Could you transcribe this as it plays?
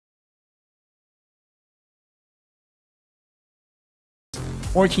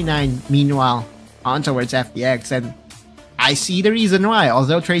49 meanwhile on towards FPX, and I see the reason why.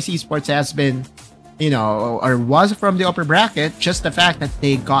 Although Trace Esports has been, you know, or was from the upper bracket, just the fact that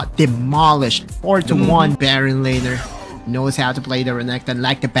they got demolished 4-1. Baron laner knows how to play the Renekton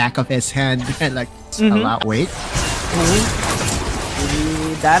like the back of his hand. Like a lot. Wait.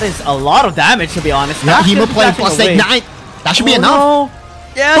 That is a lot of damage, to be honest. Yeah, Hemo play plus Ignite. That should be enough. No.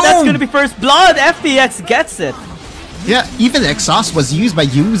 Yeah, Boom. That's gonna be first blood. FPX gets it. Yeah, even Exhaust was used by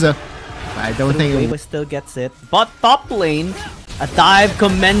Yuza. I don't think Wave still gets it. But top lane, a dive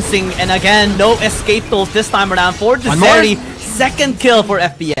commencing, and again, no escape tools this time around for the Zeri. Second kill for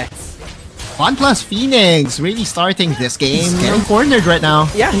FPX. FunPlus Phoenix really starting this game. He's getting cornered right now.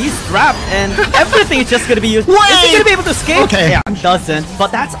 Yeah, he's trapped, and everything is just gonna be used. Wait! Is he gonna be able to escape? Okay. Yeah, doesn't.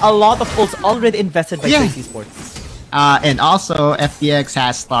 But that's a lot of ults already invested by Trace Esports. And also, FPX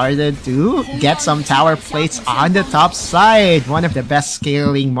has started to get some tower plates on the top side. One of the best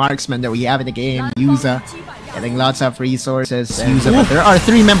scaling marksmen that we have in the game, Yuza. Getting lots of resources. Yuza, but there are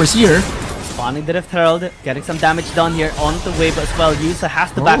 3 members here. Spawning the Rift Herald, getting some damage done here on the wave as well. Yuza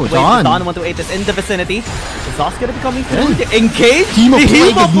has to back away. Dawn. Dawn 128 is in the vicinity. Exhaust gonna be coming through. Engage.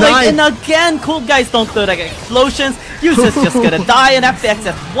 Hemo Blade, and again, cool guys don't do like explosions. Yuza's just gonna die, and FPX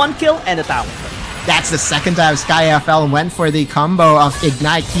has 1 kill and a tower. That's the second time SkyFL went for the combo of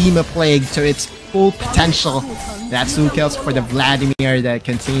Ignite Hema Plague to its full potential. That's 2 kills for the Vladimir that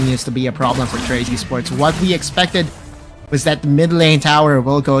continues to be a problem for Trace Esports. What we expected was that the mid lane tower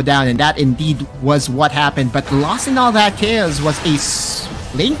will go down, and that indeed was what happened. But lost in all that chaos was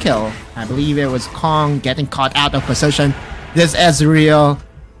a lane kill. I believe it was Kong getting caught out of position. This Ezreal,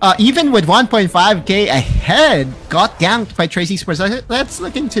 even with 1.5k ahead, got ganked by Trace Esports. Let's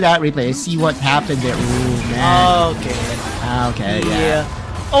look into that replay, see what happened there. Ooh, man. Okay, yeah.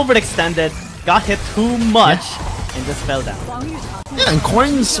 Overextended, got hit too much, and just fell down. Yeah, and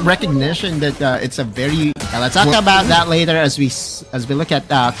Korn's recognition that it's a very... let's talk about that later as we look at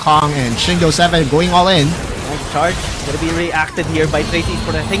Kong and Shingo 7 going all in. Charge gonna be reacted here by Trace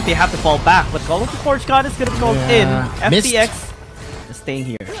Esports. I think they have to fall back, but Call of the Forge God is gonna be called in. FPX is staying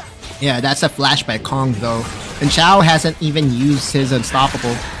here. Yeah, that's a flash by Kong though. And Chao hasn't even used his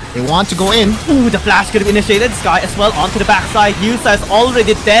Unstoppable. They want to go in. Ooh, the flash gonna be initiated. Sky as well onto the backside. Yusa is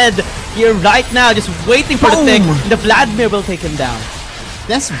already dead here right now, just waiting for the thing. The Vladimir will take him down.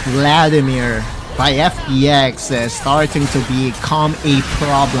 This Vladimir by FPX is starting to become a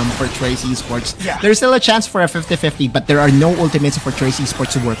problem for Trace Esports. Yeah. There's still a chance for a 50-50, but there are no ultimates for Trace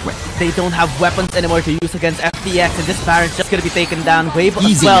Esports to work with. They don't have weapons anymore to use against FPX, and this Baron's just gonna be taken down. Wave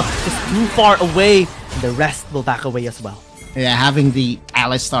as well, just too far away. The rest will back away as well. Yeah, having the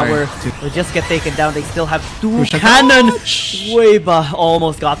Alistar will just get taken down. They still have 2 cannon. Wave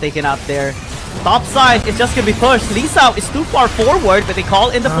almost got taken out there. Top side is just gonna be pushed. Lisa is too far forward, but they call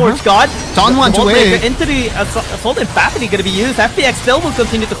in the Forge God. Dawn wants away. Into the Assault Infantry gonna be used. FPX still will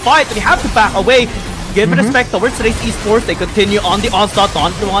continue to fight, but they have to back away. Give respect towards Trace Esports. They continue on the onslaught.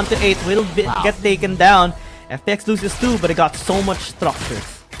 Dawn 1-8 will get taken down. FPX loses 2, but it got so much structures.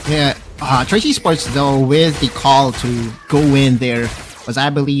 Yeah, Trace Esports though, with the call to go in there, was I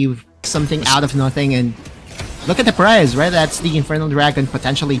believe something out of nothing, and look at the prize, right? That's the Infernal Dragon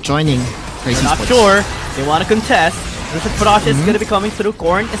potentially joining Trace Esports. Not sure. They want to contest. This Frosh is going to be coming through.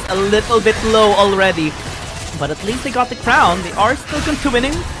 Korn is a little bit low already, but at least they got the crown. They are still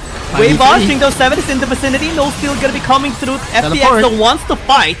continuing. Wave on, Shingo 7 is in the vicinity. No Steel going to be coming through. FPX though wants to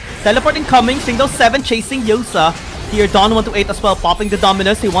fight. Teleport incoming. Shingo 7 chasing Yosa. Here, Dawn 1-8 as well, popping the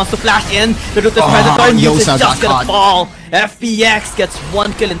Dominus. He wants to flash in. The Root is Predator. Yosa just gonna fall. FPX gets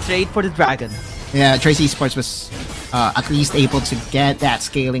 1 kill in trade for the Dragon. Yeah, Trace Esports was at least able to get that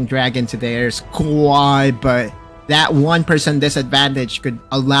scaling dragon to their squad, but that 1% disadvantage could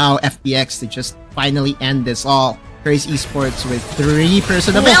allow FPX to just finally end this all. Trace Esports with 3%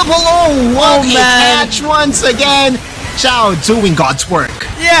 available. Oh, what a catch once again. Chao doing God's work.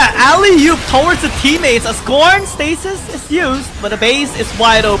 Yeah, alley-oop towards the teammates as Korn stasis is used, but the base is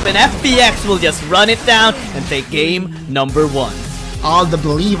wide open. FPX will just run it down and take game number 1. All the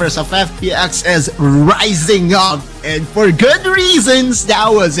believers of FPX is rising up, and for good reasons. That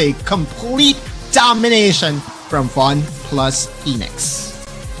was a complete domination from FunPlus Phoenix.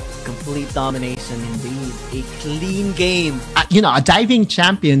 Complete domination indeed. A clean game. You know, a diving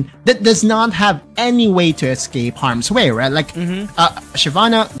champion that does not have any way to escape harm's way, right? Like,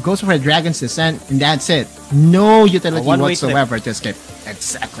 Shyvana goes for a Dragon's Descent, and that's it. No utility whatsoever to escape.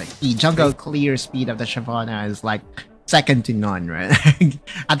 Exactly. The jungle clear speed of the Shyvana is like second to none, right?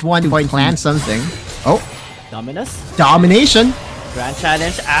 At one point, plan something. Oh. Dominus? Domination. Grand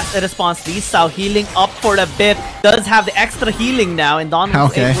Challenge as a response. Lee Sao healing up for a bit. Does have the extra healing now, and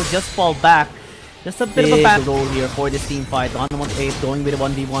Donald will just fall back. Just a bit of a bad role here for this team fight. Donald 8 going with a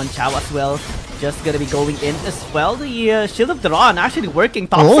 1v1. Chow as well. Just gonna be going in as well. The Shield of Duran actually working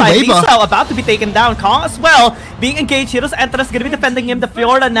top side. Lee Sao about to be taken down. Kong as well being engaged. Heroes Entrance gonna be defending him. The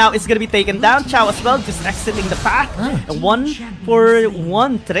Fiora now is gonna be taken down. Chow as well just exiting the path. And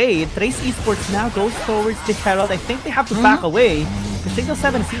 1-for-1 trade. Trace Esports now goes towards the Herald. I think they have to back away. The Shingo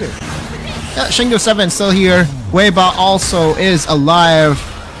 7 is here. Yeah, Shingo 7 still here. Weiba also is alive.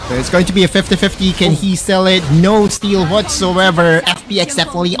 So it's going to be a 50-50. Can he sell it? No steal whatsoever. FPX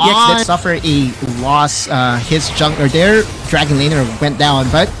definitely on. Did suffer a loss. His jungler, their Dragon Laner went down,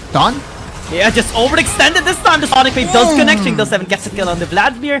 but Don? Yeah, just overextended this time. The Sonic Wave does connect. Shingo 7 gets a kill on the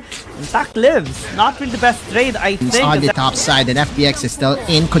Vladimir. In fact, lives. Not really the best trade, I think. He's on the top side, and FPX is still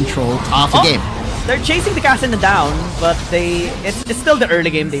in control of the game. They're chasing the Cassidy down, but it's still the early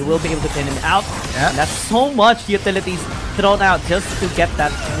game. They will be able to pin him out. Yeah. And that's so much utilities thrown out just to get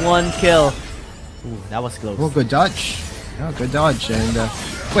that one kill. Ooh, that was close. Oh, good dodge. Oh, good dodge. And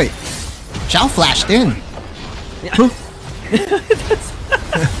wait, Chow flashed in. Yeah.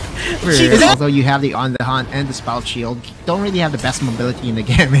 Although you have the On the Hunt and the Spout Shield, you don't really have the best mobility in the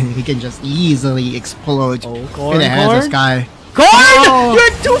game, and he can just easily explode in the hands of Sky. Corn!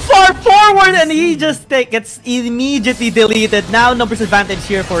 You're too far forward, and he just gets immediately deleted. Now numbers advantage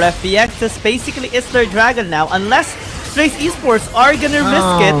here for FPX. This basically is their dragon now, unless Trace Esports are gonna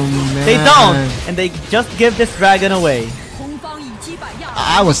risk it. Man. They don't, and they just give this dragon away.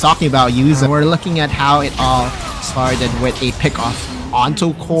 I was talking about Yuza. We're looking at how it all started with a pickoff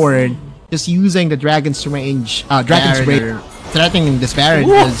onto Corn, just using the Dragon's range, Dragon's Rage, threatening this Baron.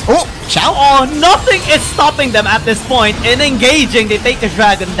 Chow! Oh, nothing is stopping them at this point. In engaging, they take the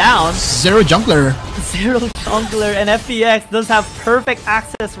dragon down. Zero jungler. And FPX does have perfect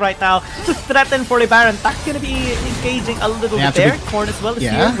access right now to threaten for the Baron. That's gonna be engaging a little bit there. Corn as well is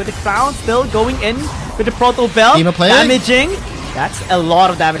here with the crown still going in with the Proto Belt, damaging. That's a lot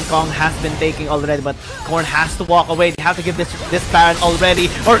of damage Kong has been taking already, but Korn has to walk away. They have to give this Baron already,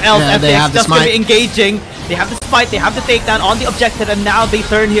 or else FPX just going to be engaging. They have the spite, they have the takedown on the objective, and now they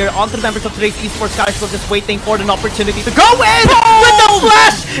turn here onto the members of Trace Esports. Guys were just waiting for an opportunity to go in with the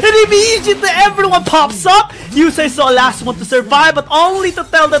flash, and immediately everyone pops up. Yusei saw last one to survive, but only to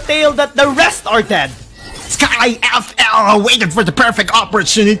tell the tale that the rest are dead. Sky FL waited for the perfect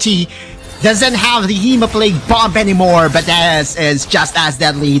opportunity. Doesn't have the Hemoplague bomb anymore, but that is just as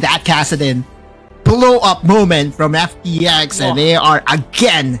deadly. That Cassidy blow-up moment from FPX, and they are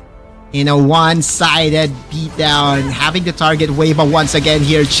again in a one-sided beatdown, having to target Weiba once again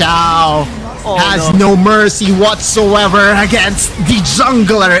here. Chow has no mercy whatsoever against the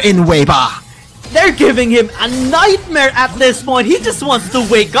jungler in Weiba. They're giving him a nightmare at this point. He just wants to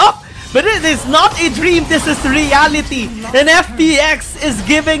wake up. But it is not a dream, this is reality. And FPX is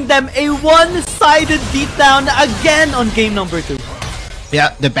giving them a one-sided beatdown again on game number 2.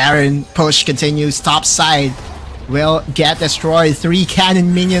 Yeah, the Baron push continues. Top side will get destroyed. 3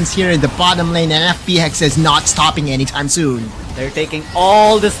 cannon minions here in the bottom lane, and FPX is not stopping anytime soon. They're taking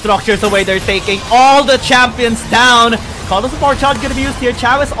all the structures away. They're taking all the champions down. Call of Support Charge gonna be used here.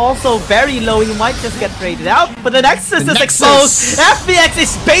 Chow is also very low. He might just get traded out. But the Nexus is exposed. FPX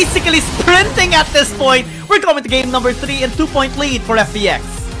is basically sprinting at this point. We're going to game number 3 and 2-point lead for FPX.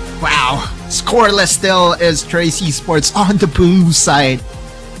 Wow. Scoreless still is Trace Esports on the blue side.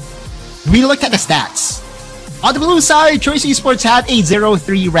 We looked at the stats. On the blue side, Trace Esports had a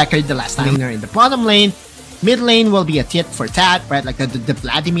 0-3 record the last time. They're in the bottom lane. Mid lane will be a tit for tat, right? Like the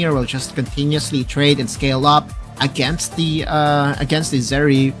Vladimir will just continuously trade and scale up against the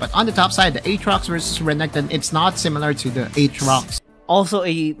Zeri. But on the top side, the Aatrox versus Renekton, it's not similar to the Aatrox. Also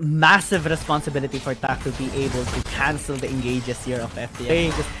a massive responsibility for Tak to be able to cancel the engages here of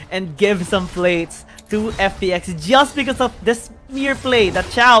FPX and give some plates to FPX just because of this mere play that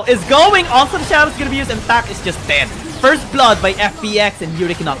Chow is going. Also, the Shadow is going to be used, and Tak is just dead. First blood by FPX, and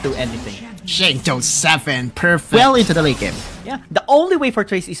Yuri cannot do anything. Shingo 7, perfect. Well into the late game. Yeah, the only way for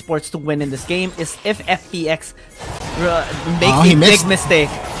Trace Esports to win in this game is if FPX makes a big mistake.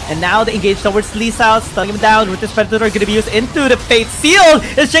 And now the engage towards Lee Sao, stunning him down with this Predator gonna be used into the Fate Seal.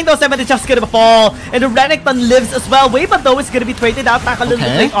 And Shingo 7 is just gonna fall. And the Renekton lives as well. Weiba though is gonna be traded out back a little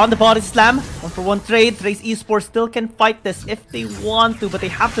bit late on the body slam. 1-for-1 trade. Trace Esports still can fight this if they want to, but they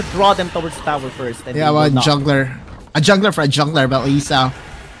have to draw them towards the tower first. And yeah, well, jungler. A jungler for a jungler, but Lee Sao.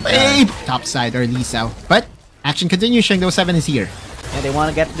 Top side or Lee Sao. But action continues. Shingo 7 is here. And they want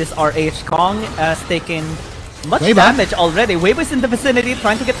to get this RH Kong taking much damage already. Weiba is in the vicinity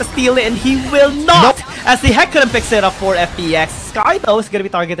trying to get the steal, and he will not as the Hecarim picks it up for FPX. Sky though is gonna be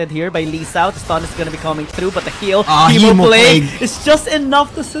targeted here by Lee Sao. The stun is gonna be coming through, but the heal, Hemo Plague is just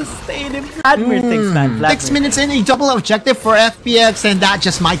enough to sustain him. Vladimir thinks, man. 6 minutes in, a double objective for FPX, and that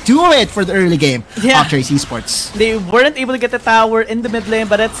just might do it for the early game of Trace Esports. They weren't able to get the tower in the mid lane,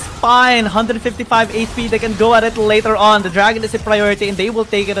 but it's fine. 155 HP, they can go at it later on. The Dragon is a priority, and they will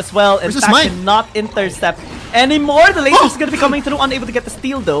take it as well. And that cannot intercept anymore. The laser is going to be coming through, unable to get the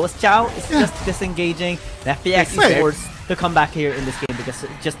steal though, as Chao is just disengaging. The FPX is forced to come back here in this game because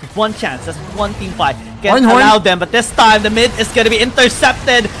just one chance, just one team fight can allow them, but this time the mid is going to be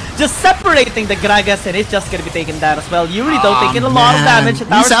intercepted, just separating the Gragas, and it's just going to be taken down as well. Yuri though taking a lot of damage. The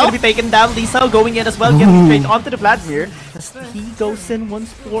tower's going to be taken down. Lisa going in as well, getting straight onto the Vladimir as he goes in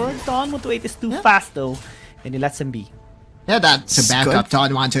once more. Dawn 128 is too fast though, and he lets him be. Yeah, that's a backup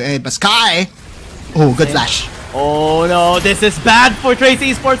Dawn 128, but Sky, good flash. Oh no, this is bad for Trace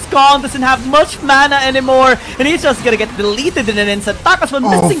Esports. Kong doesn't have much mana anymore, and he's just gonna get deleted in an instant. Takas was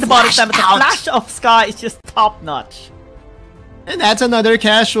missing the bottom side, but the flash of Sky is just top notch. And that's another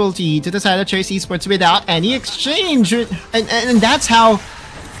casualty to the side of Trace Esports without any exchange. And that's how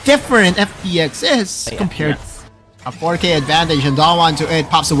different FPX is compared to a 4K advantage, and Dawn 128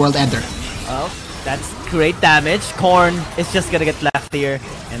 pops the World Ender. Well, that's great damage. Korn is just gonna get left here,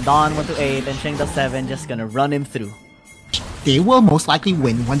 and Dawn 128 and Shengda 7 just gonna run him through. They will most likely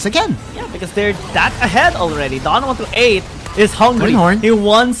win once again. Yeah, because they're that ahead already. Dawn 128 is hungry. He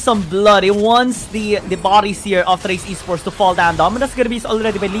wants some blood. He wants the bodies here of Trace Esports to fall down. Dominus gonna be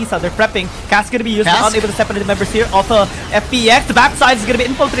already by Lisa. They're prepping. Cass gonna be used, but unable to separate the members here of FPX. The backside is gonna be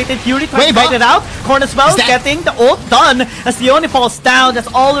infiltrated. Fury trying to fight it out. Korn as well, getting the ult done as Leone falls down.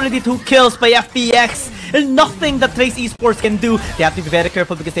 That's already 2 kills by FPX. And nothing that Trace Esports can do. They have to be very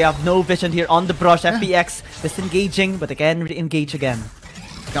careful because they have no vision here on the brush. FPX disengaging, but again, re-engage again.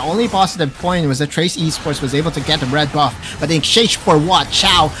 The only positive point was that Trace Esports was able to get the red buff, but in exchange for what?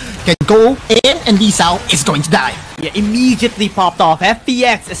 Chao can go in and Lee Sao is going to die. Yeah, immediately popped off.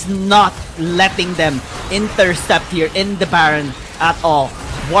 FPX is not letting them intercept here in the Baron at all.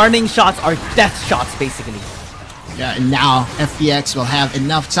 Warning shots are death shots, basically. Yeah, and now FPX will have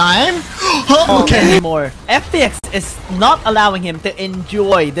enough time. Anymore. FPX is not allowing him to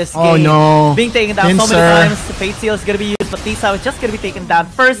enjoy this game. Being taken down so many times. The Fate Seal is going to be used, but Lisa is just going to be taken down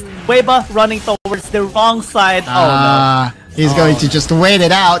first. Weba running towards the wrong side. He's going to just wait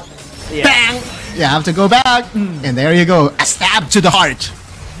it out. Bang! You have to go back. And there you go. A stab to the heart.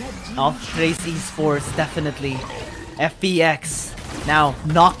 Of Trace Esports, definitely. FPX. Now,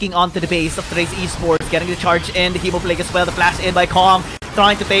 knocking onto the base of Trace Esports, getting the charge in, the Hemo Plague as well, the flash in by Kong,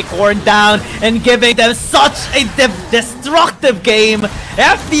 trying to take Korn down, and giving them such a destructive game.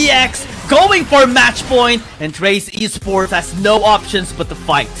 FPX going for match point, and Trace Esports has no options but to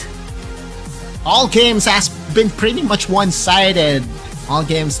fight. All games has been pretty much one-sided. All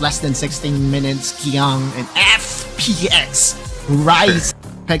games less than 16 minutes, Kiyoung and FPX rise.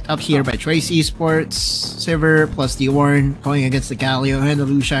 Picked up here by Trace Esports, Sivir plus the Ornn going against the Galio and the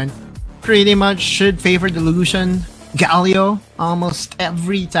Lucian. Pretty much should favor the Lucian. Galio almost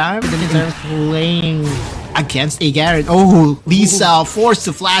every time. Then they're playing against a Garen. Lisa forced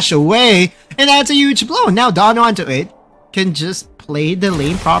to flash away, and that's a huge blow. Now Dawn 128 can just play the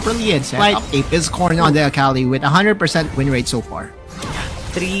lane properly and set up a Corn on the Akali with 100% win rate so far.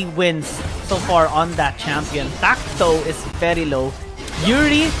 3 wins so far on that champion. Tacto is very low.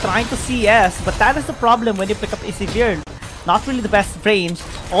 Yuri trying to CS, but that is the problem when you pick up a Severe. Not really the best range,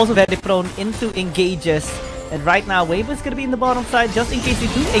 also very prone into engages. And right now, Wave is going to be in the bottom side just in case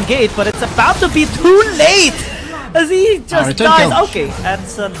they do engage, but it's about to be too late! As he just dies. Okay,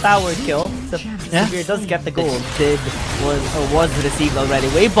 that's a tower kill. So Severe does get the gold. Was received already.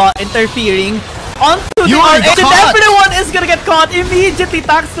 Wavebot interfering onto the RH, and everyone is gonna get caught immediately.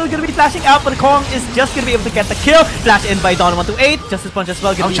 Tax still gonna be flashing out, but Kong is just gonna be able to get the kill. Flash in by Dawn 128. Justice Punch as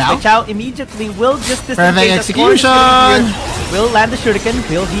well. Gonna be used by Chao. Immediately will just disengage. Execution. Will land the shuriken.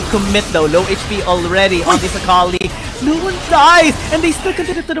 Will he commit though? Low HP already on this Akali. No one dies, and they still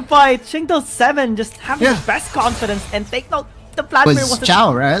continue to the fight. Shengdo 7 just having the best confidence and take note. The Vladimir was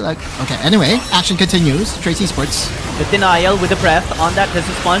Chao, right? Okay, anyway, action continues. Trace Esports. The denial with the breath on that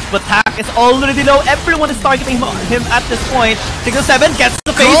resist punch, but Tack is already low. Everyone is targeting him at this point. Shengdo 7 gets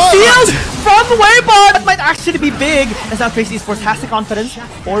the face shield from Waypod. That might actually be big, as now Trace Esports has the confidence.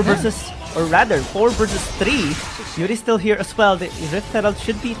 4 versus 3. Yuri's still here as well. The Rift Herald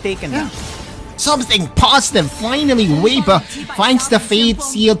should be taken now. Something positive. Finally, Weba finds the Fate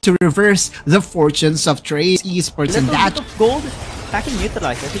Seal to reverse the fortunes of Trace Esports, and that gold attacking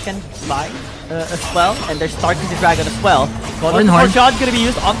neutralizer. He can fly as well, and they're starting the dragon as well. Horn. Shot gonna be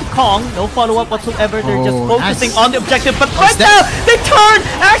used onto Kong. No follow-up whatsoever. They're just focusing on the objective. But right that? now, they turn!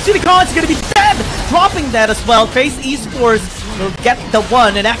 Actually, Kong's gonna be dead! Dropping that as well. Trace Esports will get the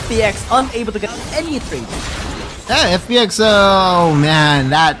one, and FPX unable to get any trade. Yeah, FPX, oh man,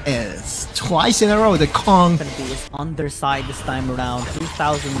 that is twice in a row. The Kong is on their side this time around.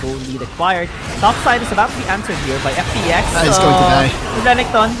 2,000 gold lead acquired. Top side is about to be answered here by FPX. It's going to die.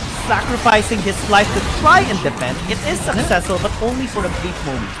 Renekton sacrificing his life to try and defend. It is successful, but only for a brief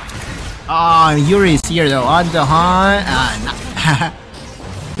moment. Yuri is here though, on the hunt.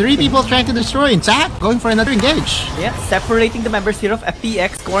 Three people trying to destroy Intact, going for another engage. Yeah, separating the members here of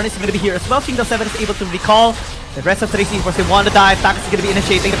FPX. Korn is going to be here as well. Shingdo7 is able to recall. The rest of 3 Esports, they want to dive. Tax is going to be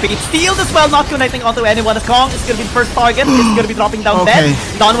initiating the page. Stealed as well, not connecting onto anyone as Kong is going to be the first target. It's going to be dropping down dead.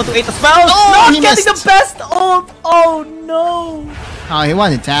 Down 1 to 8 as well. Not getting the best ult. Oh no. He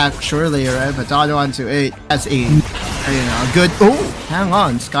won attack, surely, right? But down 1 to 8 as a good. Oh, hang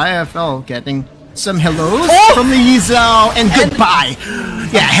on. SkyFL getting some hellos from Lizao and goodbye.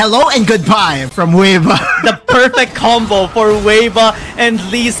 Yeah, hello and goodbye from Weva. The perfect combo for Weva and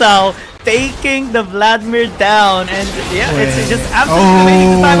Lizao, taking the Vladimir down, and yeah, it's just absolutely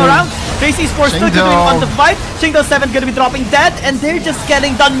amazing this time around. Trace Esports still continuing on the fight. Shingdo7 gonna be dropping dead, and they're just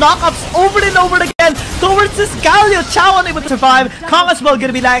getting the knockups over and over again towards this Galio. Chow unable to survive. Kong as well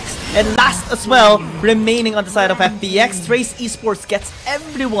gonna be next, and last as well, remaining on the side of FPX. Trace Esports gets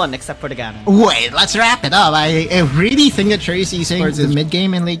everyone except for the Ganon. Wait, let's wrap it up. I really think that Trace Esports is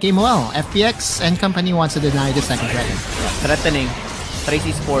mid-game and late-game well. FPX and company wants to deny the second dragon. Threatening. Trace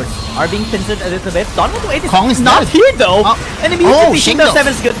Esports are being pincered a little bit. Kong is not here though. And immediately Shingdo7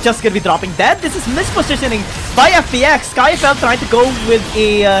 is just gonna be dropping dead. This is mispositioning by FPX. SkyFL trying to go with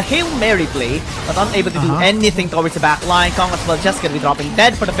a Hail Mary play, but unable to do anything towards the back line. Kong as well just gonna be dropping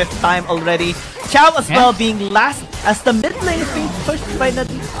dead for the 5th time already. Chow as well being last as the mid lane is being pushed by the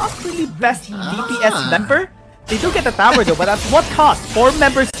not really best DPS member. They do get the tower though, but at what cost? 4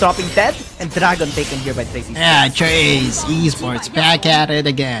 members dropping dead and Dragon taken here by Trace Esports. Yeah, Trace Esports back at it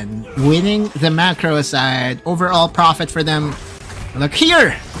again. Winning the macro side. Overall profit for them. Look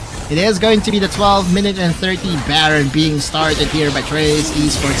here! It is going to be the 12-minute and 30 Baron being started here by Trace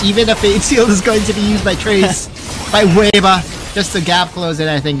Esports. Even the Fate Seal is going to be used by Trace, by Weba, just to gap close it.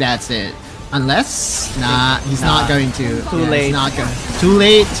 I think that's it. Unless, he's not going to. Too late. He's not going. Too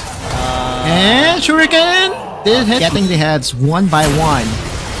late. And Shuriken! Getting the heads one by one.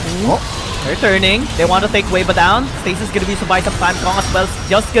 They're turning. They want to take Weba down. Stasis gonna be survived some time. Kong as well.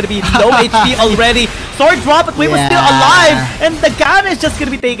 Just gonna be low HP already. Sword drop, but Weba's still alive. And the Ganon is just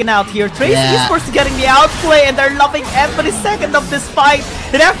gonna be taken out here. Trace Esports getting the outplay, and they're loving every second of this fight.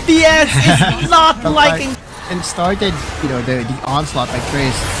 And FPX is not liking. And started, the onslaught by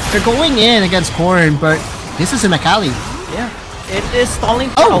Trace. They're going in against Korn, but this is an Akali. Yeah. It is stalling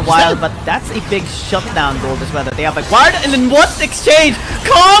for a while, but that's a big shutdown goal as well that they have acquired. And in what exchange?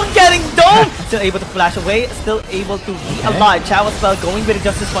 Kong getting domed! Still able to flash away, still able to be alive. Chow as well going with a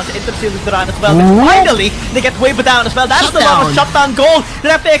Justice Punch into the Duran as well. But finally, they get Weba down as well. That's the love of shutdown goal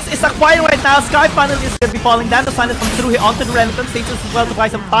that FPX is acquiring right now. Sky finally is going to be falling down. The silence comes through here onto the Renekton stages as well to buy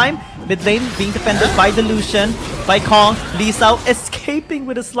some time. Mid lane being defended by Delusion, by Kong. Lizao escaping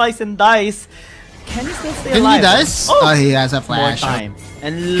with a slice and dice. Can he still stay alive? He does. Oh, he has a flash. More time.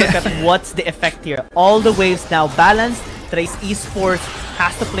 And look at what's the effect here. All the waves now balanced. Trace Esports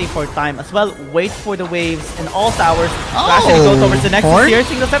has to play for time as well. Wait for the waves in all towers. Actually go towards the next tier.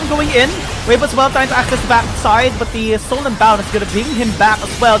 Shingdo7 going in. Wave as well trying to access the back side, but the Stolen Bound is going to bring him back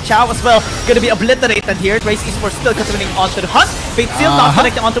as well. Chow as well going to be obliterated here. Trace Esports still continuing onto the hunt. Fate Seal not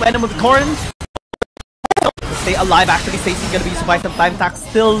connecting onto Enemy with Korn. Stay alive, actually. Stacy's gonna be survived some time. Tax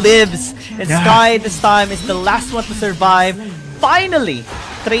still lives. And Sky this time is the last one to survive. Finally,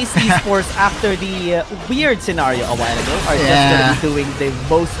 Trace Esports, after the weird scenario a while ago, are just gonna be doing the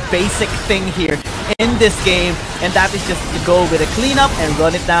most basic thing here in this game, and that is just to go with a cleanup and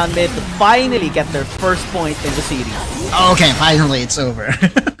run it down mid to finally get their first point in the series. Okay, finally it's over.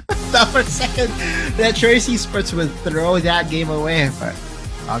 Thought for a second that Trace Esports would throw that game away, but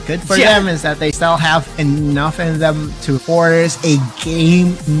good for them is that they still have enough in them to force a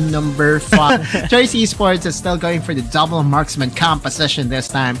game number 5. Trace Esports is still going for the double marksman composition this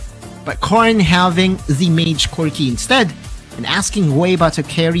time, but Korn having the Mage Corki instead, and asking Weba to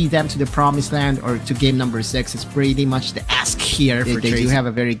carry them to the promised land or to game number 6 is pretty much the ask here. They do have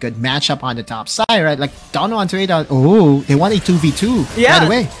a very good matchup on the top side, right? Like down 1 to 8 out. Oh, they want a 2v2 right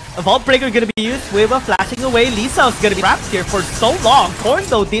away. A Vault Breaker gonna be used. Weba flashing away. Lisao's gonna be trapped here for so long. Korn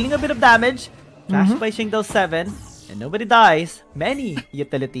though dealing a bit of damage. Flashed by Shingdo7. And nobody dies. Many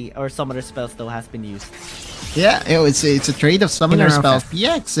utility or summoner spells though has been used. Yeah, it's a trade of summoner spells,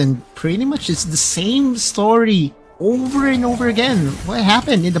 FPX, and pretty much it's the same story over and over again. What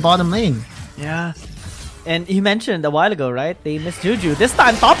happened in the bottom lane? Yeah. And you mentioned a while ago, right? They missed Juju. This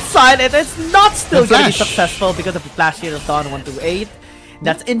time, top side, and it's not still going to be successful because of the flash here of Dawn 128.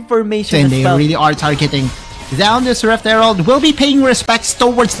 That's information and they really are targeting down this Rift Herald. Will be paying respects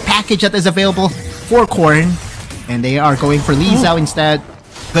towards the package that is available for Korn. And they are going for Lee Zhao instead.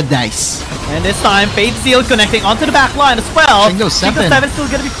 Good dice. And this time, Fade Seal connecting onto the back line as well. Shingo 7 still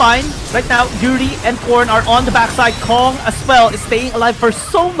gonna be fine. Right now, Yuri and Korn are on the backside. Kong as well is staying alive for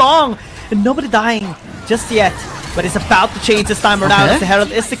so long. And nobody dying just yet. But it's about to change this time around as the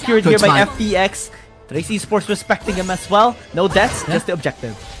Herald is secured here by FPX. Trace Esports respecting him as well. No deaths, just the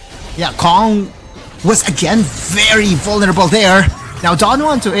objective. Yeah, Kong was again very vulnerable there. Now, Dawn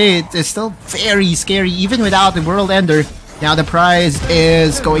 128 is still very scary even without the World Ender. Now the prize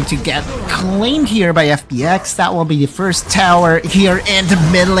is going to get claimed here by FPX. That will be the first tower here in the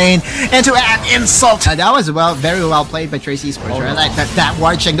mid lane. And to add insult, that was very well played by Trace Esports. I like that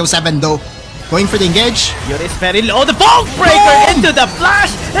ward. Chengdo 7 though. Going for the engage. Yuri's very low. The Bulk Breaker into the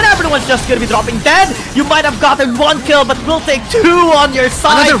flash. And everyone's just going to be dropping dead. You might have gotten 1 kill, but we'll take 2 on your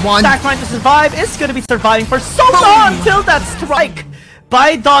side. Another 1. Stack trying to survive is going to be surviving for so long till that strike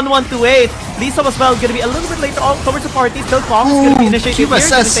by Dawn 128. Lisa as well going to be a little bit later on towards the party. Still Fox is going to be initiated here. Going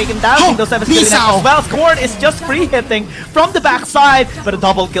to be taken down. Those 7 is as well. Scorn is just free hitting from the backside. But a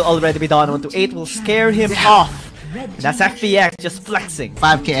double kill already by Dawn 128 will scare him off. And that's FPX just flexing.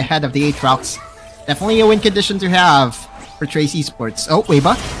 5k ahead of the Aatrox. Definitely a win condition to have for Trace Esports. Oh,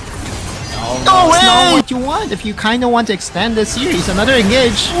 Weiba. No way! Not what you want if you kind of want to extend the series. Another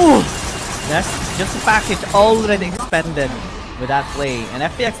engage. Ooh. That's just a package already expended with that play, and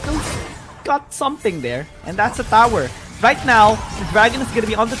FPX still got something there, and that's a tower. Right now, the dragon is going to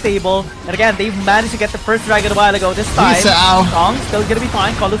be on the table, and again, they managed to get the first dragon a while ago. This time, Kong still going to be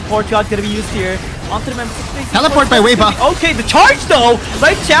fine. Call of Courtyard going to be used here. Onto the member. Teleport by Weiba. Okay, the charge though!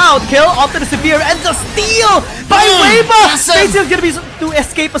 Right Chow, kill onto the Severe, and the steal by Weiba! Tracy is going to be to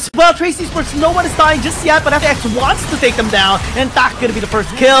escape as well. Trace Esports, no one is dying just yet, but FPX wants to take them down, and that's going to be the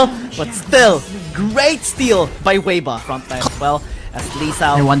first kill, but still, great steal by Weiba. Front line as well. As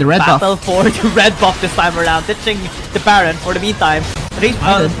Lisa won the red battle for the red buff this time around, ditching the Baron for the meantime.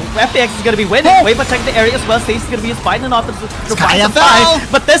 FPX is going to be winning. Weiba checking the area as well. Stace is going to be his fine and offense to fight.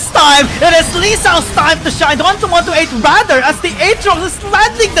 But this time, it is Lisa's time to shine. 1-1-8 rather, as the Aatrox is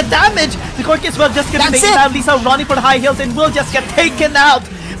landing the damage. The Corki as well just going to take it down. Lisa running for the high hills and will just get taken out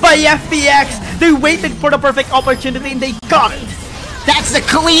by FPX. They waited for the perfect opportunity and they got it. That's the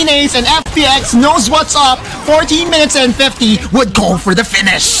clean ace, and FPX knows what's up. 14 minutes and 50 would go for the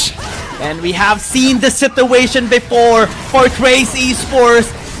finish. And we have seen the situation before for Trace Esports.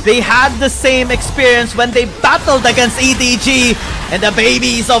 They had the same experience when they battled against EDG. And the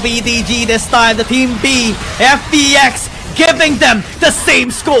babies of EDG this time, the Team B, FPX, giving them the same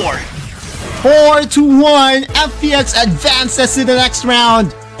score. 4-1, FPX advances to the next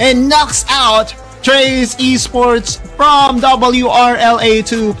round and knocks out Trace Esports from WRL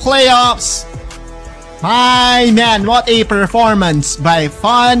 2 playoffs. My man, what a performance by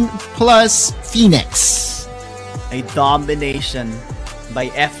FunPlus Phoenix. A domination by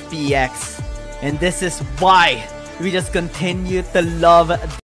FPX. And this is why we just continue to love